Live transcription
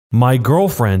My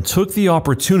girlfriend took the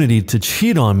opportunity to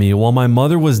cheat on me while my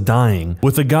mother was dying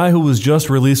with a guy who was just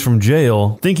released from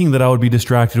jail, thinking that I would be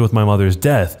distracted with my mother's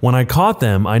death. When I caught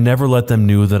them, I never let them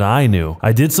know that I knew.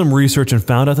 I did some research and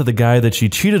found out that the guy that she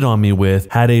cheated on me with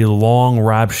had a long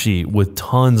rap sheet with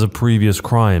tons of previous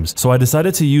crimes, so I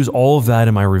decided to use all of that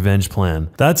in my revenge plan.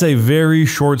 That's a very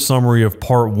short summary of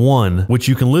part 1, which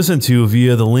you can listen to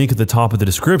via the link at the top of the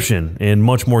description in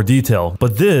much more detail,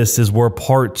 but this is where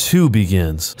part 2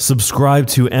 begins. Subscribe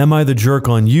to Am I the Jerk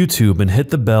on YouTube and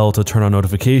hit the bell to turn on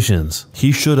notifications.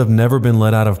 He should have never been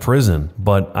let out of prison,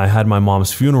 but I had my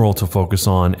mom's funeral to focus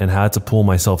on and had to pull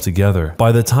myself together.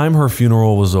 By the time her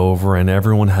funeral was over and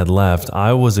everyone had left,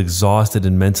 I was exhausted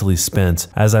and mentally spent.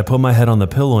 As I put my head on the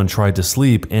pillow and tried to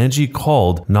sleep, Angie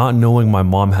called, not knowing my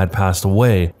mom had passed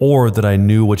away or that I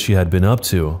knew what she had been up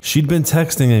to. She'd been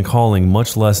texting and calling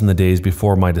much less in the days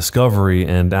before my discovery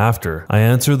and after. I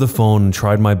answered the phone and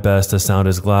tried my best to sound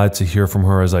as glad to hear from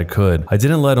her as I could. I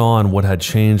didn't let on what had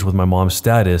changed with my mom's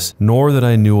status, nor that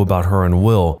I knew about her and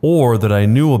Will, or that I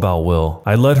knew about Will.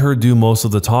 I let her do most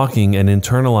of the talking and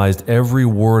internalized every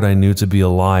word I knew to be a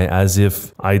lie, as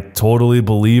if I totally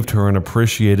believed her and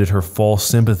appreciated her false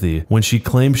sympathy. When she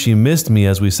claimed she missed me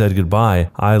as we said goodbye,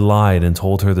 I lied and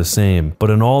told her the same. But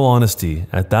in all honesty,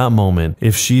 at that moment,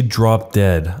 if she'd dropped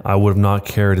dead, I would have not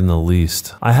cared in the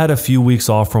least. I had a few weeks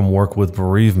off from work with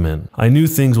bereavement. I knew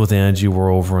things with Angie were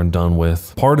over and done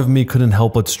with. Part of me couldn't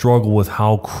help but struggle with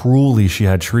how cruelly she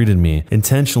had treated me,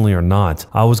 intentionally or not.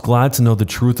 I was glad to know the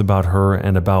truth about her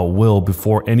and about Will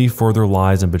before any further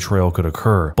lies and betrayal could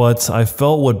occur. But I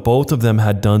felt what both of them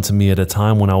had done to me at a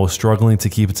time when I was struggling to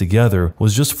keep it together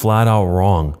was just flat out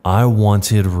wrong. I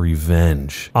wanted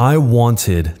revenge. I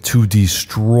wanted to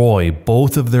destroy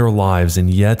both of their lives and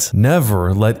yet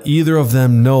never let either of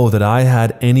them know that I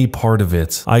had any part of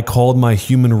it. I called my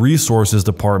human resources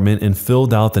department and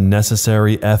filled out the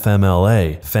necessary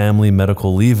FMLA, Family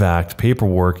Medical Leave Act,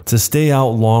 paperwork to stay out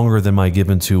longer than my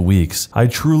given 2 weeks. I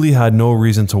truly had no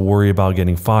reason to worry about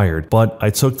getting fired, but I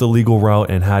took the legal route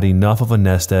and had enough of a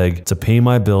nest egg to pay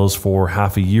my bills for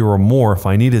half a year or more if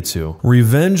I needed to.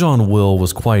 Revenge on Will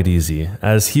was quite easy.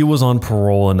 As he was on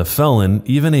parole and a felon,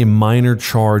 even a minor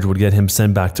charge would get him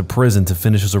sent back to prison to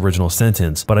finish his original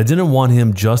sentence, but I didn't want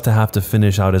him just to have to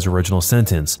finish out his original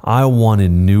sentence. I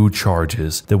wanted new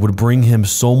charges that would bring him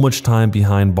so much time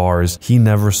behind bars he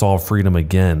never saw freedom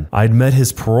again. I'd met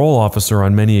his parole officer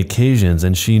on many occasions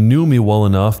and she knew me well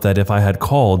enough that if I had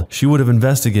called, she would have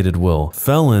investigated Will.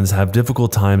 Felons have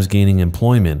difficult times gaining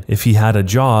employment. If he had a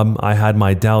job, I had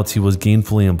my doubts he was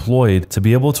gainfully employed to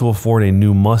be able to afford a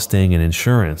new Mustang and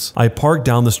insurance. I parked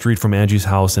down the street from Angie's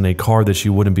house in a car that she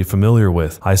wouldn't be familiar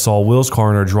with. I saw Will's car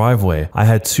in her driveway. I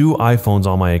had 2 iPhones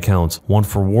on my account, one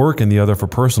for work and the other for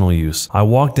personal use. I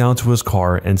walked down to his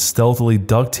car and stealthily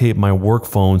duct taped my work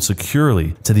phone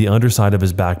securely to the underside of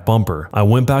his back bumper. I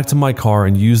went back to my car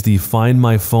and used the Find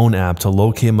My Phone app to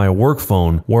locate my work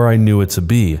phone where I knew it to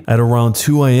be. At around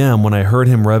 2 a.m. when I heard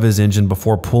him rev his engine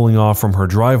before pulling off from her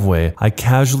driveway, I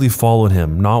casually followed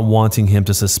him, not wanting him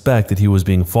to suspect that he was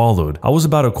being followed. I was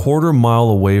about a quarter mile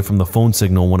away from the phone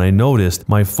signal when I noticed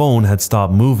my phone had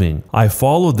stopped moving. I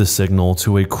followed the signal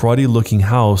to a cruddy looking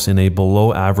house in a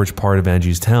below average part of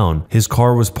Angie's town. His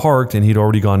car was parked and he'd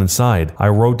already gone inside. I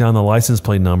wrote down the license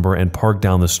plate number and parked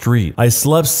down the street. I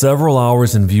slept several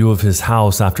hours in view of his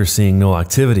house after seeing no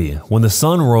activity. When the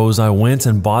sun rose, I went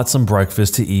and bought some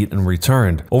breakfast to eat and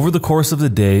returned. Over the course of the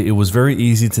day, it was very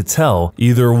easy to tell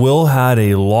either Will had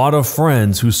a lot of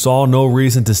friends who saw no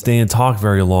reason to stay and talk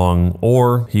very long,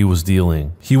 or he was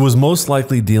dealing. He was most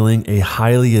likely dealing a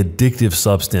highly addictive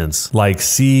substance like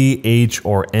C, H,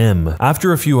 or M.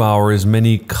 After a few hours,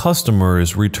 many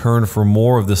customers returned for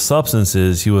more of the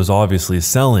substances he was obviously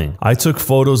selling. I took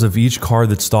photos of each car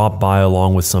that stopped by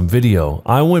along with some video.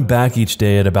 I went back each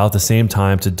day at about the same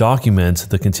time to document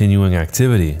the continuing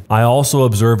activity. I also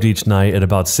observed each night at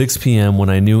about 6 p.m. when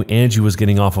I knew Angie was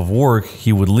getting off of work,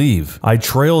 he would leave. I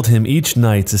trailed him each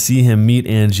night to see him meet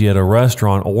Angie at a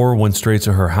restaurant or went straight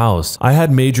to her house. I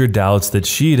had major doubts that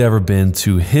she'd ever been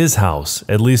to his house,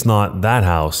 at least not that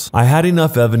house. I had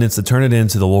enough evidence to turn it in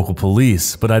to the local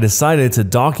police, but I decided to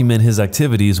document his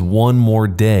activities one more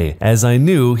day, as I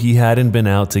knew he hadn't been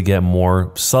out to get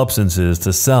more substances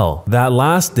to sell. That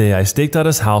last day, I staked out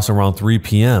his house around 3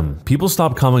 p.m. People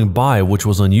stopped coming by, which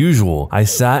was unusual. I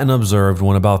sat and observed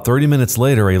when about 30 minutes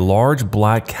later, a large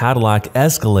black Cadillac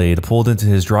Escalade pulled into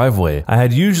his driveway. I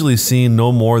had usually seen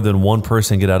no more than one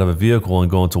person get out of a vehicle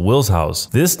and go into Will's house.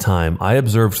 This time, I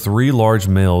observed 3 large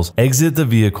males exit the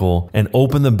vehicle and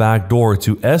open the back door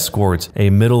to escort a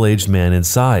middle-aged man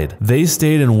inside. They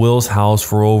stayed in Will's house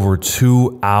for over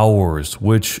 2 hours. hours,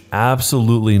 which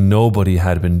absolutely nobody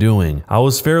had been doing. I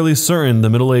was fairly certain the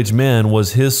middle-aged man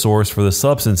was his source for the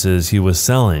substances he was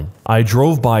selling. I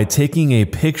drove by taking a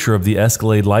picture of the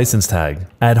Escalade license tag.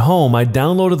 At home, I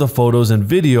downloaded the photos and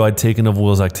video I'd taken of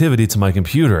Will's activity to my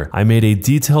computer. I made a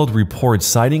detailed report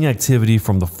citing activity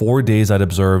from the 4 days I'd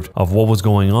observed of what was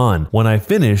going on. When I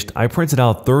finished, I printed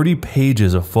out 30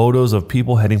 pages of photos of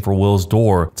people heading for Will's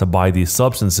door to buy these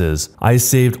substances. I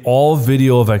saved all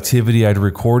video of activity I'd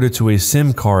recorded to a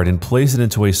SIM card and placed it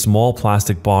into a small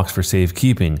plastic box for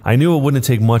safekeeping. I knew it wouldn't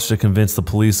take much to convince the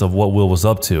police of what Will was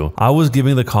up to. I was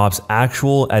giving the cops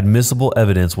actual admissible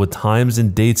evidence with times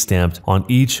and dates stamped on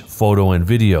each photo and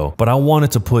video, but I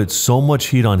wanted to put so much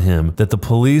heat on him that the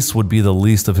police would be the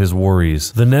least of his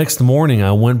worries. The next morning,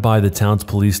 I went by the town's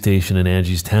police station in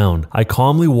Angie's town. I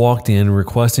calmly walked in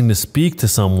requesting to speak to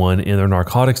someone in their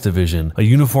narcotics division. A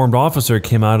uniformed officer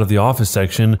came out of the office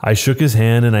section. I shook his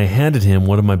hand and I handed him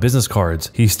one of my business cards.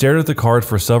 He stared at the card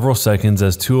for several seconds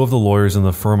as two of the lawyers in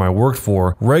the firm I worked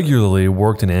for regularly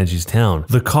worked in Angie's town.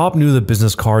 The cop knew the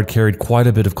business card carried quite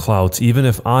a bit of clout, even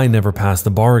if I never passed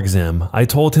the bar exam. I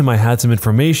told him I had some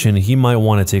information he might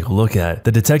want to take a look at.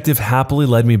 The detective happily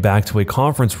led me back to a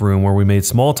conference room where we made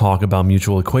small talk about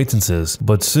mutual acquaintances.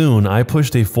 But soon, I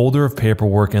pushed a folder of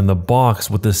paperwork and the box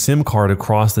with the SIM card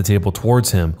across the table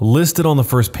towards him. Listed on the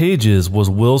first pages was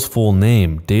Will's full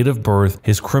name, date of birth,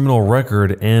 his criminal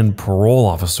record, and parole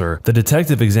officer. The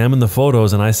detective examined the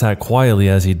photos and I sat quietly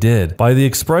as he did. By the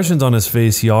expressions on his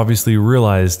face, he obviously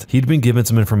realized he'd been given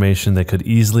some information that could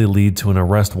easily lead to an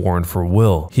arrest warrant for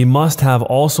Will. He must have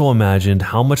also imagined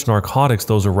how much narcotics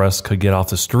those arrests could get off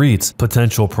the streets,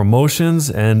 potential promotions,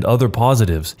 and other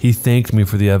positives. He thanked me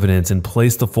for the evidence and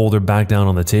placed the folder back down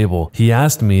on the table. He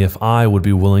asked me if I would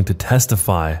be willing to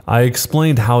testify. I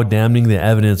explained how damning the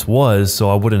evidence was so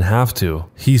I wouldn't have to.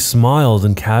 He smiled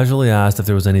and casually asked if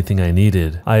there was anything I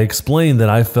needed. I explained that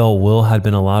I felt Will had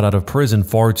been allowed out of prison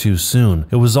far too soon.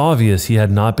 It was obvious he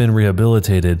had not been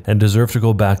rehabilitated and deserved to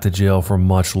go back to jail for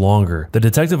much longer. The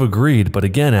detective agreed, but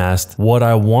again asked what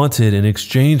I wanted in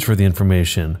exchange for the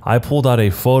information. I pulled out a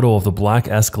photo of the black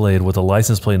Escalade with a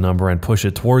license plate number and pushed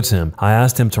it towards him. I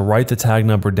asked him to write the tag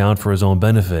number down for his own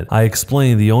benefit. I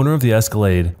explained the owner of the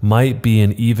Escalade might be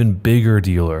an even bigger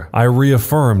dealer. I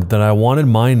reaffirmed that I wanted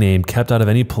my name kept out of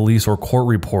any police or court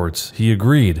reports. He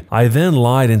agreed. I then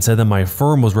lied and said that my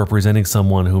firm was representing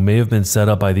someone who may have been set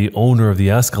up by the owner of the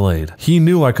Escalade. He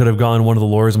knew I could have gotten one of the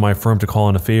lawyers in my firm to call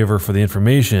in a favor for the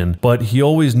information, but he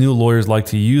always knew lawyers like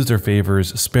to use their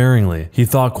favors sparingly. He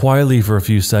thought quietly for a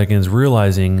few seconds,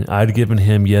 realizing I'd given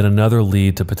him yet another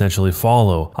lead to potentially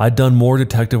follow. I'd done more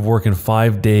detective work in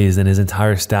 5 days than his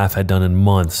entire staff had done in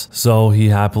months, so he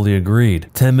happily agreed.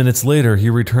 10 minutes later, he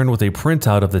returned with a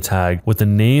printout of the tag with the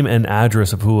name and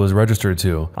address of who it was registered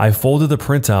to. I folded the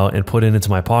printout and put it into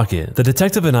my pocket. The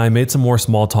detective and I made some more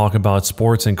small talk about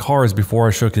sports and cars before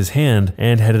I shook his hand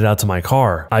and headed out to my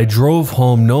car. I drove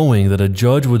home knowing that a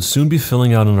judge would soon be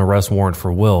filling out an arrest warrant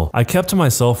for Will. I kept to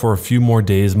myself for a few more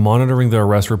days, monitoring the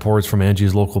arrest reports from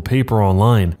Angie's local paper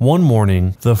online. One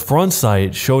morning, the front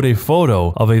site showed a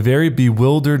photo of a very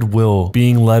bewildered Will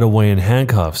being led away in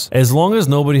handcuffs. As long as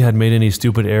nobody had made any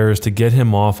stupid errors to get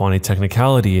him off on a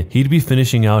technicality, he'd be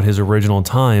finishing out his original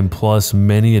time plus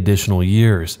many additional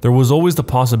years. There was always the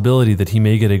possibility that he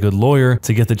may get a good lawyer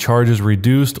to get the charges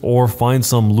reduced or find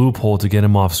some loophole to get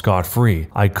him off scot-free.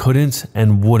 I couldn't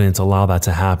and wouldn't allow that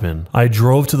to happen. I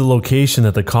drove to the location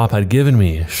that the cop had given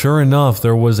me. Sure enough,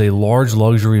 there was a large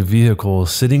luxury vehicle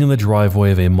sitting in the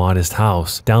driveway of a modest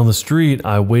house. Down the street,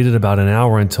 I waited about an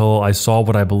hour until I saw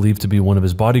what I believed to be one of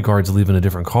his bodyguards leave in a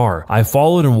different car. I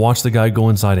followed and watched the guy go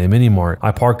inside a mini-mart.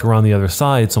 I parked around the other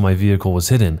side so my vehicle was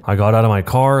hidden. I got out of my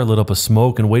car, lit up a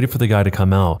smoke, and waited for the guy to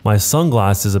come out. My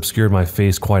sunglasses obscured my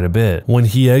face quite a bit. When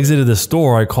he exited the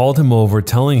store, I called him over,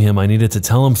 telling him I needed to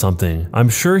tell him something. I'm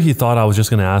sure he thought I was just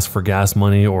going to ask for gas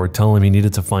money or tell him he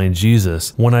needed to find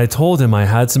Jesus. When I told him I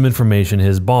had some information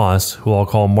his boss, who I'll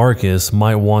call Marcus,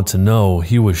 might want to know,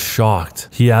 he was shocked.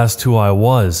 He asked who I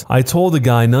was. I told the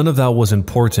guy none of that was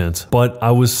important, but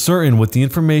I was certain with the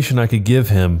information I could give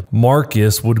him,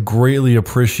 Marcus would greatly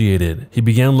appreciate it. He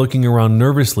began looking around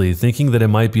nervously, thinking that it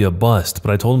might be a bust,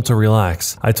 but I told him to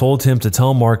relax. I told him to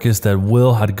tell Marcus that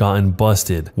Will had gotten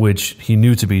busted, which he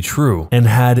knew to be true, and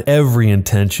had every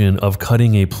intention of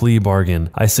cutting a plea bargain.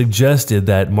 I suggested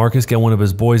that Marcus get one of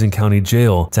his boys in county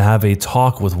jail to have a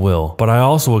talk with Will, but I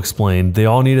also explained they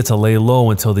all needed to lay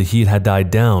low until the heat had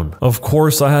died down. Of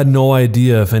course, I had no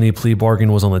idea if any plea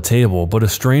bargain was on the table, but a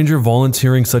stranger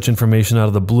volunteering such information out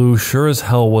of the blue sure as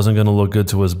hell wasn't going to look good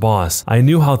to his boss. I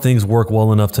knew how things work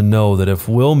well enough to know that if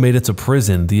Will made it to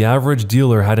prison, the average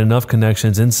dealer had enough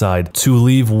connections inside to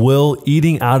leave Will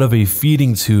eating out of a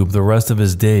feeding tube the rest of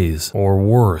his days, or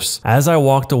worse. As I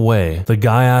walked away, the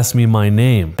guy asked me my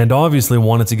name and obviously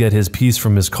wanted to get his piece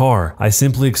from his car. I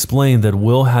simply explained that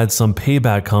Will had some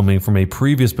payback coming from a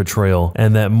previous betrayal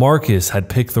and that Marcus had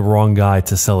picked the wrong guy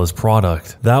to sell his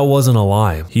product. That wasn't a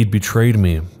lie. He'd betrayed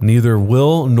me. Neither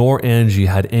Will nor Angie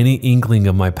had any inkling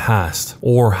of my past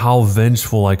or how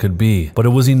vengeful I could be, but it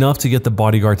was enough to get the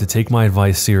bodyguard to take my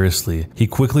advice seriously. He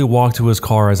quickly walked to his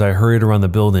car as I hurried around the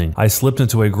building. I slipped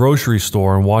into a grocery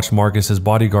store and watched Marcus's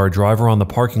bodyguard drive around the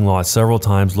parking lot several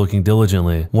times looking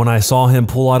diligently. When I saw him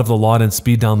pull out of the lot and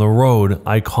speed down the road,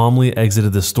 I calmly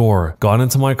exited the store, got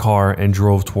into my car, and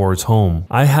drove towards home.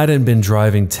 I hadn't been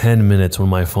driving 10 minutes when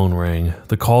my phone rang.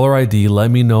 The caller ID let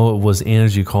me know it was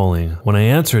Angie calling. When I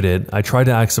answered it, I tried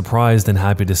to act surprised and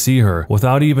happy to see her.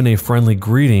 Without even a friendly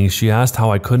greeting, she asked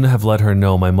how I couldn't have let her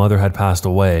know my mother had passed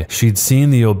away. She'd seen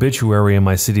the obituary in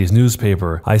my city's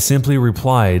newspaper. I simply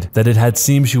replied that it had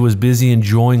seemed she was busy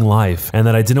enjoying life and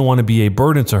that I didn't want to be a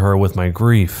burden to her with my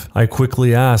grief. I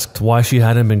quickly asked why she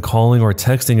hadn't been calling or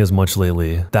texting as much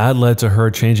lately. That led to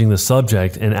her changing the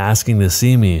subject and asking to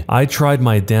see me. I tried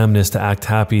my damnedest to act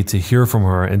happy to hear from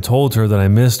her and told her that I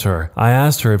missed her. I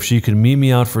asked her if she could meet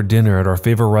me out for dinner at our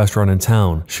favorite restaurant in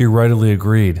town. She readily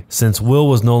agreed. Since Will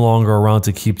was no longer around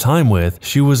to keep time with,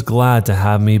 she was glad to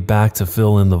have me back to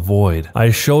fill in the void.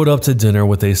 I showed up to dinner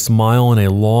with a smile and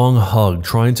a long hug,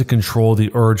 trying to control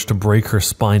the urge to break her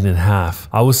spine in half.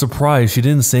 I was surprised she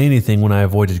didn't say anything when I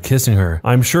avoided kissing her.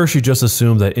 I'm sure she just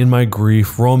assumed that in my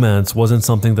grief, romance wasn't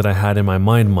something that I had in my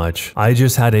mind much. I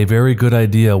just had a very good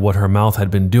idea what her mouth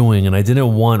had been doing, and I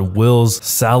didn't want Will's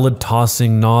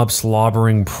salad-tossing,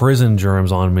 knob-slobbering prison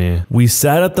germs on me. We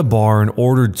sat at the bar and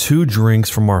ordered 2 drinks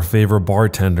from our favorite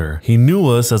bartender. He knew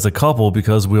us as a couple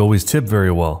because we always tip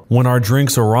very well. When our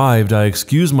drinks arrived, I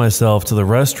excused myself to the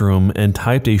restroom and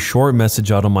typed a short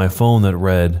message out on my phone that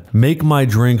read, "Make my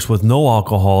drinks with no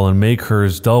alcohol and make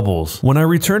hers doubles." When I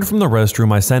returned from the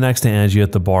restroom, I sat next to Angie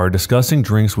at the bar discussing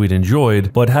drinks we'd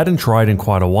enjoyed but hadn't tried in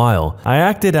quite a while. I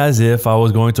acted as if I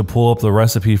was going to pull up the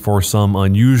recipe for some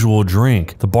unusual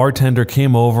drink. The bartender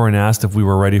came over and asked if we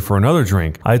were ready for another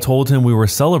drink. I told him we were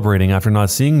celebrating after not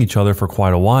seeing each other for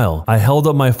quite a while. I held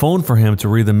up my phone for him to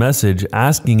read the message,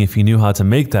 asking if he knew how to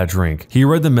make that drink. He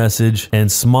read the message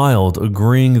and smiled,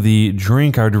 agreeing the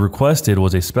drink I'd requested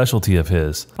was a specialty of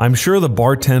his. I'm sure the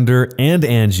bartender and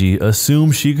Angie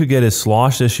assumed she could get as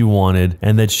sloshed as she wanted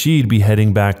and that she'd be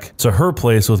heading back to her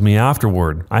place with me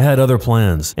afterward. I had other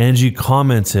plans. Angie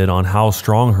commented on how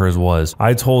strong hers was.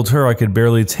 I told her I could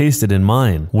barely taste it in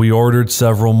mine. We ordered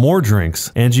several more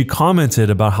drinks. Angie commented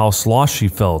about how sloshed she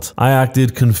felt. I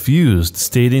acted confused,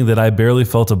 stating that I barely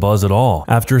felt a buzz at all.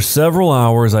 After several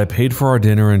hours, I paid for our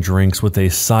dinner and drinks with a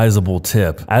sizable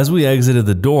tip. As we exited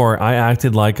the door, I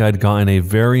acted like I'd gotten a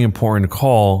very important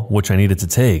call which I needed to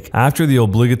take. After the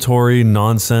obligatory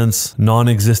nonsense,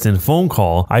 non-existent phone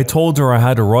call, I told her I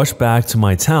had to rush back to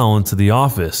my town to the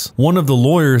office. One of the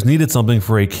lawyers needed something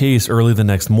for a case early the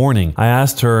next morning. I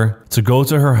asked her to go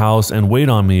to her house and wait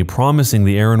on me, promising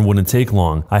the errand wouldn't take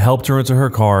long. I helped her into her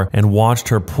car and watched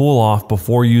her pull off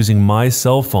before using my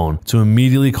cell phone to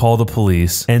immediately call the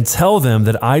police and tell them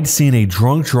that I'd seen a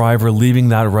drunk driver leaving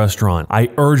that restaurant. I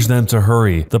urged them to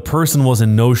hurry. The person was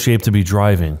in no shape to be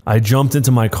driving. I jumped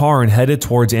into my car and headed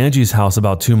towards Angie's house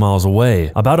about 2 miles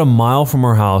away. About a mile from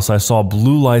her house, I saw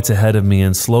blue lights ahead of me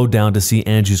and slowed down to see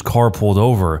Angie's car pulled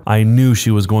over. I knew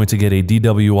she was going to get a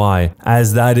DWI,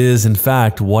 as that is in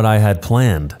fact what I had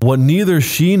planned. What neither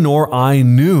she nor I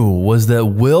knew was that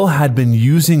Will had been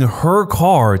using her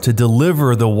car to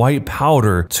deliver the white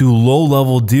powder to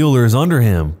low-level dealers under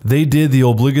him. They did the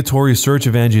obligatory search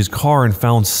of Angie's car and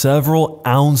found several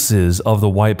ounces of the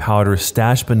white powder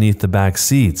stashed beneath the back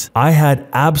seats. I had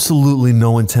absolutely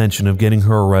no intention of getting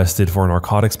her arrested for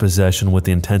narcotics possession with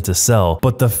the intent to sell,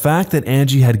 but the fact that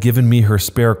Angie had given me her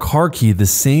spare car key the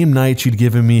same night she'd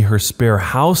given me her spare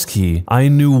house key, I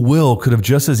knew Will could have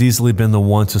just as easily been the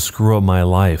one to screw up my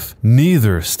life.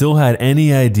 Neither still had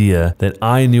any idea that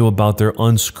I knew about their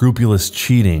unscrupulous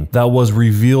cheating that was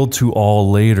revealed to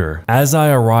all later. As I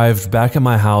arrived back at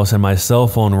my house and my cell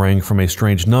phone rang from a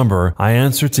strange number, I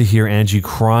answered to hear Angie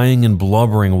crying and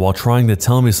blubbering while trying to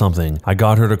tell me something. I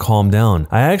got her to calm down.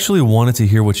 I actually wanted to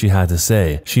hear what she had to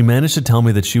say. She managed to tell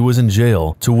me that she was in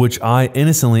jail, to which I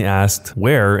innocently asked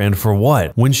where and for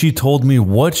what. When she told me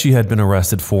what she had been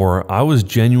arrested for, I was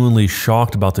genuinely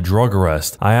shocked about the drug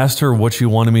arrest. I asked her what she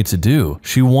wanted me to do.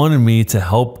 She wanted me to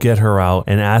help get her out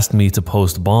and asked me to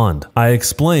post bond. I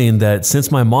explained that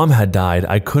since my mom had died,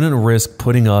 I couldn't risk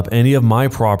putting up any of my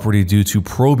property due to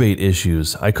probate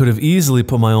issues. I could have easily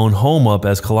put my own home up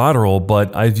as collateral,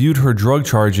 but I viewed her drug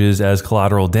charges as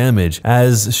collateral damage,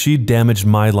 as she damaged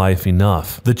my life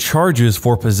enough. The charges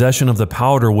for possession of the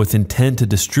powder with intent to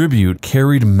distribute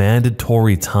carried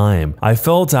mandatory time. I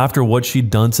felt after what she'd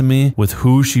done to me, with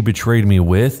who she betrayed me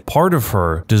with, part of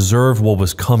her deserved what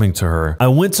was coming to her. I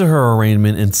went to her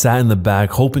arraignment and sat in the back,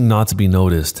 hoping not to be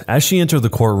noticed. As she entered the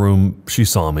courtroom, she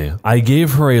saw me. I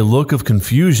gave her a look of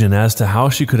confusion as to how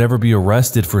she could ever be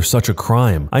arrested for such a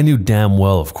crime. I knew damn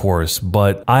well, of course,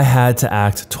 but I had to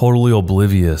act totally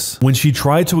oblivious. When she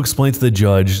tried to explain to the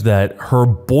judge that her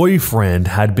boyfriend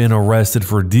had been arrested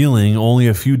for dealing only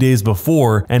a few days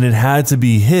before and it had to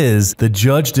be his, the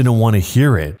judge didn't want to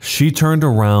hear it. She turned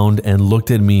around and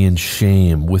looked at me in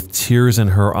shame, with tears in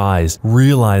her eyes,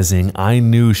 realizing I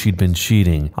knew she'd been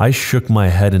cheating. I shook my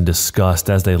head in disgust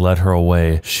as they led her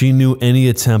away. She knew any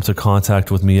attempt to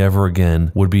contact with me ever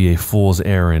again would be a fool's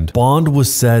errand. Bond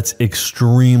was set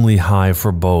extremely high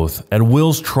for both. At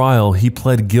Will's trial, he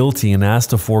pled guilty and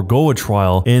asked to forego a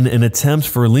trial in an attempt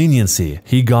for leniency.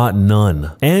 He got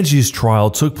none. Angie's trial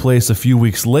took place a few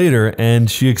weeks later and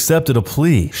she accepted a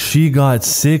plea. She got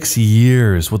 6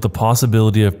 years with the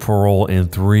possibility of parole in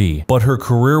 3. But her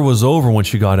career was over when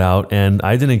she got out and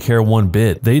I didn't care one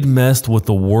bit. They'd messed with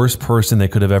the worst person they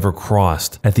could have ever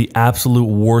crossed at the absolute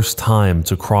worst time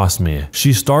to cross me.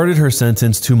 She started her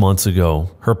sentence 2 months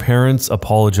ago. Her parents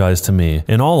apologized to me.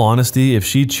 In all honesty, if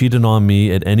she cheated on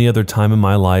me at any other time in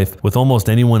my life with almost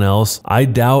anyone else, I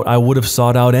doubt I would have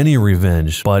sought out any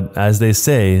revenge. But as they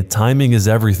say, timing is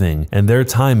everything, and their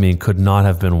timing could not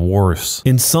have been worse.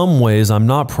 In some ways, I'm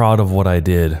not proud of what I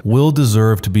did. Will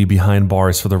deserved to be behind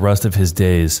bars for the rest of his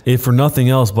days, if for nothing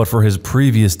else but for his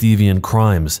previous deviant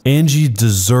crimes. Angie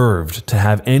deserved to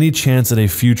have any chance at a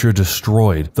future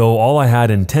destroyed, though all I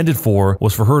had intended for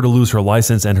was for her to lose her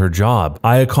license and her job.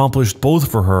 I accomplished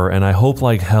both for her, and I hope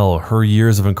like hell her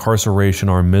years of incarceration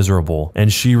are miserable,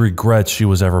 and she regrets she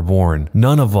was ever born.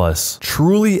 None of us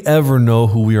truly ever know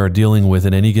who we are dealing with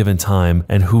at any given time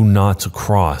and who not to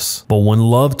cross. But when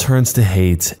love turns to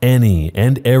hate, any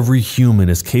and every human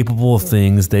is capable of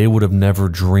things they would have never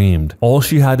dreamed. All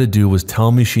she had to do was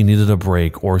tell me she needed a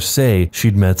break or say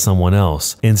she'd met someone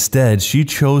else. Instead, she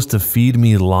chose to feed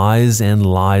me lies and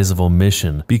lies of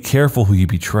omission. Be careful who you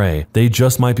betray. They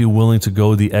just might be willing to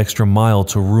go the extra mile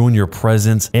to ruin your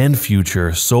present and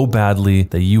future so badly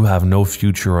that you have no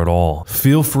future at all.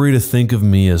 Feel free to think of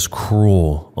me as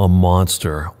cruel, a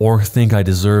monster, or think I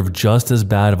deserve just as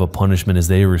bad of a punishment as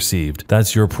they received.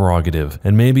 That's your prerogative.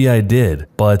 And maybe I did,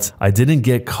 but I didn't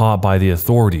get caught by the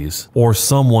authorities or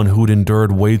someone who'd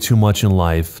endured way too much in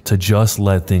life to just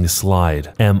let things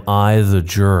slide. Am I the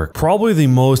jerk? Probably the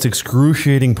most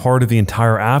excruciating part of the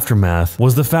entire aftermath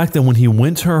was the fact that when he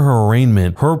went to her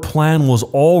arraignment, her plan was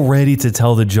already to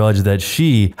tell the judge that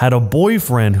she had a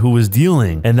boyfriend who was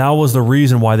dealing, and that was the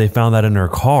reason why they found that in her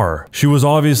car. She was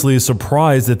obviously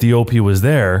surprised that the OP was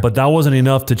there, but that wasn't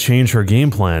enough to change her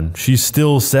game plan. She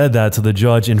still said that to the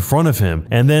judge in front of him,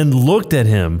 and then looked at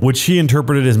him, which she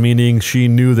interpreted as meaning she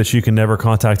knew that she could never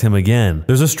contact him again.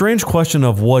 There's a strange question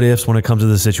of what ifs when it comes to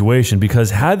this situation,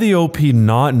 because had the OP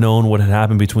not known what had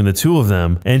happened between the two of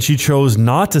them, and she chose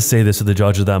not to say this to the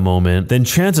judge at that moment, then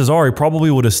chances are he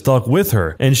probably would have stuck with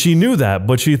her. And she knew that,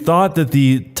 but she thought that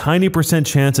the tiny %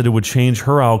 chance that it would change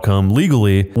her outcome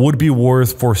legally would be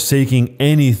worth forsaking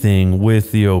anything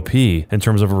with the OP in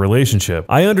terms of a relationship.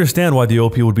 I understand why the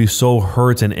OP would be so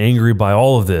hurt and angry by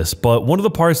all of this, but one of the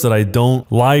parts that I don't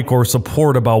like or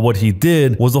support about what he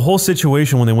did was the whole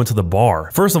situation when they went to the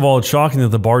bar. First of all, it's shocking that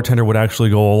the bartender would actually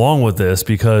go along with this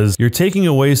because you're taking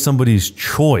away somebody's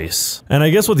choice. And I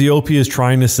guess what the OP is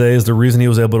trying to say is the reason he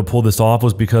was able to pull this off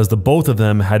was because the both of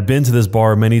them had been to this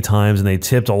bar many times and they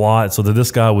tipped a lot so that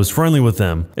this guy was friendly with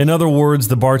them. In other words,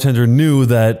 the bartender knew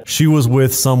that she was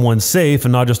with someone safe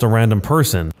and not just a random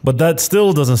person. But that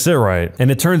still doesn't sit right. And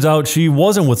it turns out she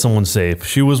wasn't with someone safe.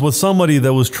 She was with somebody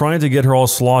that was trying to get her all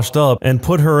sloshed up and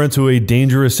put her into a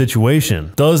dangerous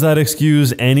situation. Does that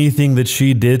excuse anything that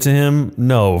she did to him?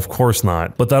 No, of course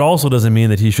not. But that also doesn't mean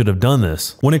that he should have done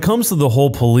this. When it comes to the whole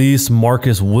police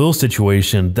Marcus Will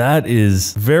situation, that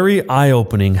is very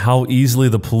eye-opening how easily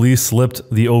the police slipped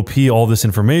the OP all this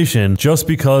information just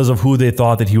because of who they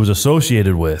thought that he was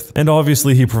associated with. And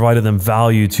obviously he provided them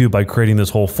value too by creating this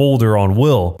whole folder on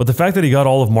Will. But the fact that he got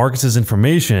all of Marcus's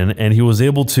information and he was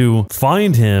able to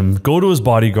find him, go to his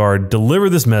bodyguard, deliver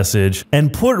this message,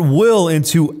 and put Will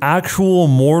into actual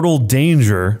mortal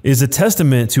danger is a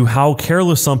testament to how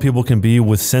careless some people can be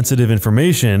with sensitive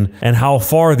information and how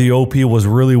far the OP was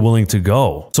really willing to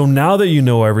go. So now that you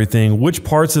know everything, which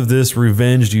parts of this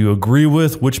revenge do you agree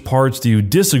with? Which parts do you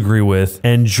disagree with?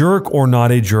 And jerk or not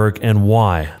not a jerk and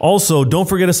why. Also, don't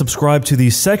forget to subscribe to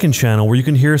the second channel where you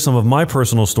can hear some of my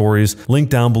personal stories,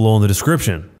 linked down below in the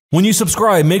description. When you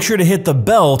subscribe, make sure to hit the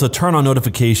bell to turn on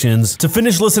notifications. To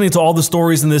finish listening to all the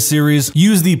stories in this series,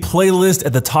 use the playlist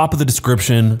at the top of the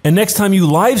description. And next time you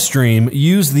live stream,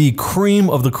 use the cream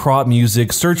of the crop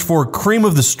music. Search for Cream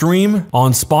of the Stream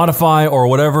on Spotify or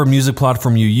whatever music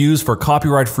platform you use for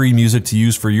copyright-free music to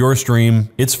use for your stream.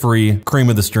 It's free, Cream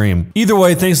of the Stream. Either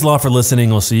way, thanks a lot for listening.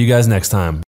 We'll see you guys next time.